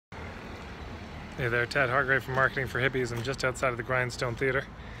Hey there, Ted Hargrave from Marketing for Hippies. I'm just outside of the Grindstone Theatre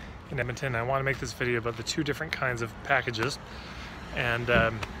in Edmonton. I want to make this video about the two different kinds of packages, and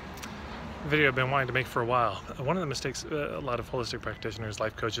a video I've been wanting to make for a while. One of the mistakes a lot of holistic practitioners,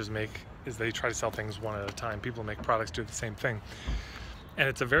 life coaches make is they try to sell things one at a time. People make products do the same thing. And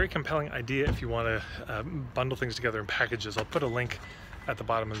it's a very compelling idea if you want to bundle things together in packages. I'll put a link at the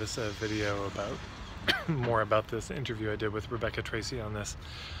bottom of this video about more about this interview I did with Rebecca Tracy on this.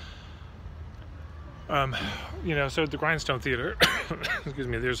 So at the Grindstone Theatre, excuse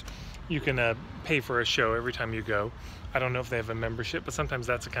me, you can pay for a show every time you go. I don't know if they have a membership, but sometimes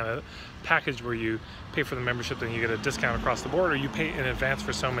that's a kind of package where you pay for the membership, then you get a discount across the board, or you pay in advance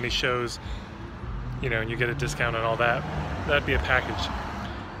for so many shows, and you get a discount and all that. That'd be a package.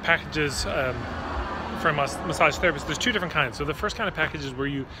 Packages for a massage therapist, there's two different kinds. So the first kind of package is where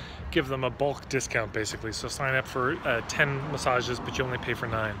you give them a bulk discount, basically. So sign up for 10 massages, but you only pay for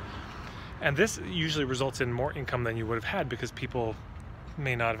 9. And this usually results in more income than you would have had, because people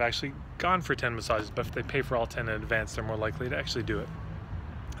may not have actually gone for 10 massages, but if they pay for all 10 in advance, they're more likely to actually do it.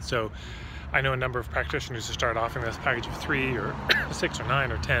 So I know a number of practitioners who started offering this package of 3 or 6 or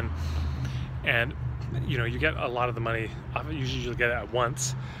 9 or 10, and you get a lot of the money. Usually you'll get it at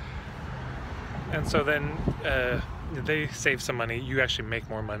once, and so then they save some money, you actually make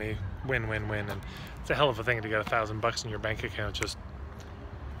more money, win, and it's a hell of a thing to get $1,000 in your bank account just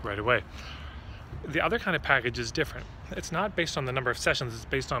right away. The other kind of package is different. It's not based on the number of sessions, it's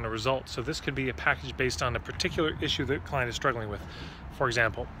based on a result. So this could be a package based on a particular issue that the client is struggling with. For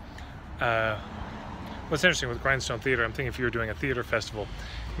example, what's interesting with Grindstone Theatre, I'm thinking if you were doing a theater festival,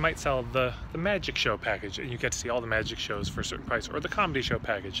 you might sell the magic show package, and you get to see all the magic shows for a certain price, or the comedy show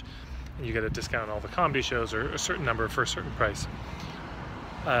package, and you get a discount on all the comedy shows, or a certain number for a certain price.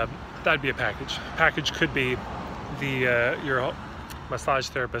 That'd be a package. Package could be your massage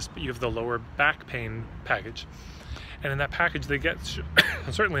therapist, but you have the lower back pain package, and in that package they get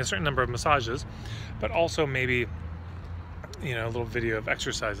certainly a certain number of massages, but also maybe a little video of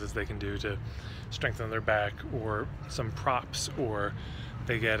exercises they can do to strengthen their back, or some props, or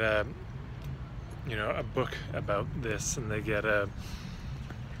they get a book about this, and they get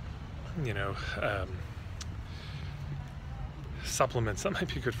supplements that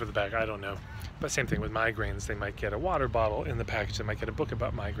might be good for the back, I don't know. But same thing with migraines, they might get a water bottle in the package, they might get a book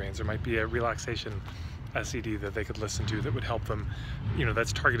about migraines, there might be a relaxation CD that they could listen to that would help them,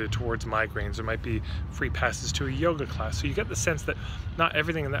 that's targeted towards migraines. There might be free passes to a yoga class. So you get the sense that not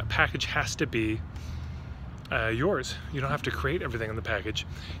everything in that package has to be yours. You don't have to create everything in the package.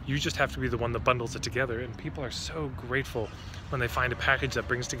 You just have to be the one that bundles it together, and people are so grateful when they find a package that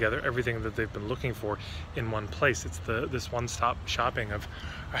brings together everything that they've been looking for in one place. It's this one-stop shopping of,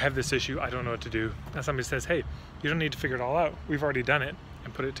 I have this issue, I don't know what to do, and somebody says, hey, you don't need to figure it all out, we've already done it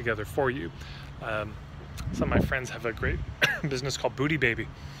and put it together for you. Some of my friends have a great business called Booty Baby,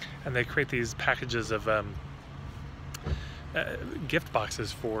 and they create these packages of gift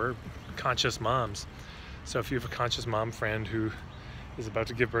boxes for conscious moms. So if you have a conscious mom friend who is about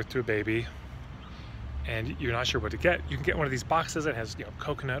to give birth to a baby and you're not sure what to get, you can get one of these boxes that has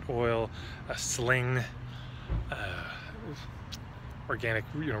coconut oil, a sling, organic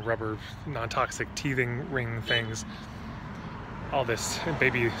rubber non-toxic teething ring things, all this,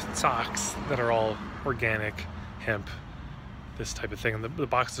 baby socks that are all organic, hemp, this type of thing. And the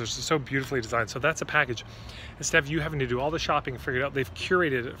boxes are so beautifully designed. So that's a package. Instead of you having to do all the shopping and figure it out, they've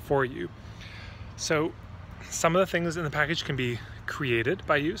curated it for you. So some of the things in the package can be created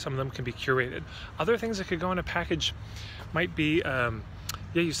by you, some of them can be curated. Other things that could go in a package might be,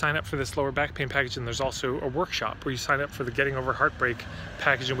 you sign up for this lower back pain package, and there's also a workshop where you sign up for the Getting Over Heartbreak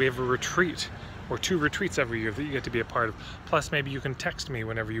package, and we have a retreat, or 2 retreats every year that you get to be a part of. Plus maybe you can text me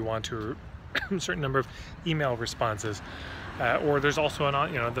whenever you want to, or a certain number of email responses. Or there's also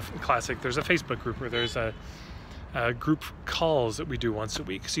the classic, there's a Facebook group, or there's a group calls that we do once a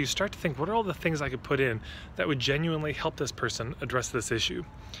week. So you start to think, what are all the things I could put in that would genuinely help this person address this issue?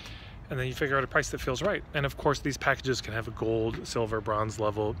 And then you figure out a price that feels right. And of course, these packages can have a gold, silver, bronze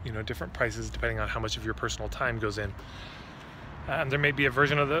level, different prices depending on how much of your personal time goes in. And there may be a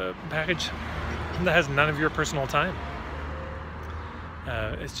version of the package that has none of your personal time.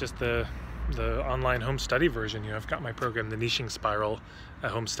 It's just the online home study version. I've got my program, the Niching Spiral, a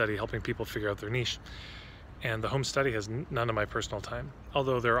home study helping people figure out their niche. And the home study has none of my personal time,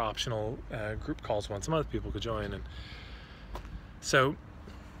 although there are optional group calls once a month people could join. And so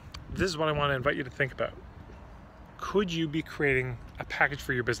this is what I want to invite you to think about. Could you be creating a package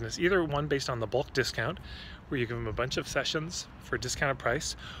for your business, either one based on the bulk discount, where you give them a bunch of sessions for a discounted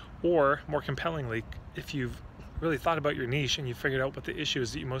price, or more compellingly, if you've really thought about your niche and you figured out what the issue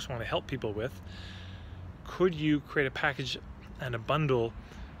is that you most want to help people with, could you create a package and a bundle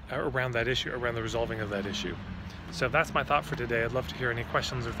around that issue, around the resolving of that issue? So that's my thought for today. I'd love to hear any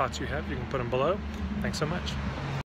questions or thoughts you have. You can put them below. Thanks so much.